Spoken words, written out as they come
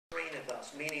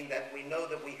us, meaning that we know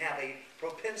that we have a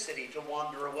propensity to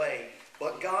wander away.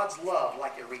 But God's love,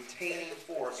 like a retaining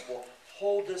force, will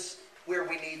hold us where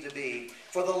we need to be.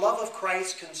 For the love of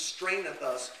Christ constraineth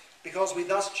us, because we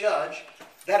thus judge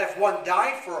that if one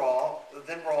died for all,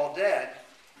 then we're all dead,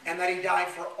 and that he died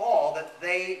for all, that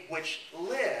they which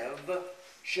live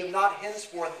should not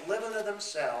henceforth live unto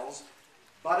themselves,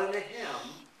 but unto him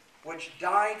which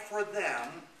died for them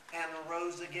and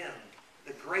rose again.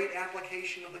 The great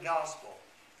application of the gospel.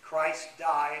 Christ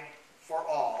died for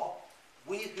all.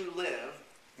 We who live,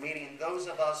 meaning those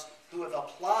of us who have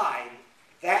applied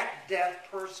that death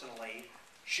personally,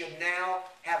 should now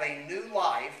have a new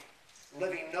life,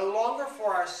 living no longer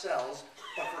for ourselves,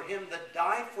 but for him that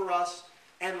died for us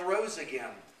and rose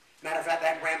again. Matter of fact,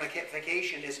 that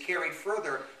ramification is carried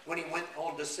further when he went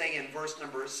on to say in verse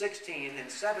number 16 and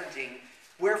 17,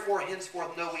 wherefore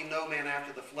henceforth know we no man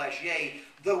after the flesh. Yea,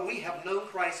 though we have known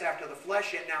Christ after the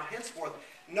flesh, yet now henceforth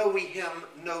know we him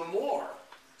no more.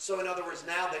 So in other words,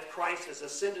 now that Christ has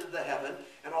ascended to heaven,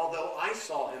 and although I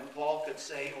saw him, Paul could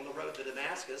say on the road to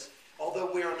Damascus,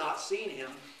 although we are not seeing him,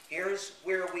 here's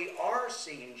where we are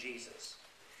seeing Jesus.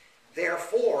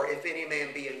 Therefore, if any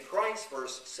man be in Christ,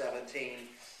 verse 17,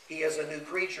 he is a new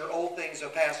creature. Old things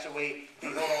have passed away.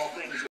 Behold, all things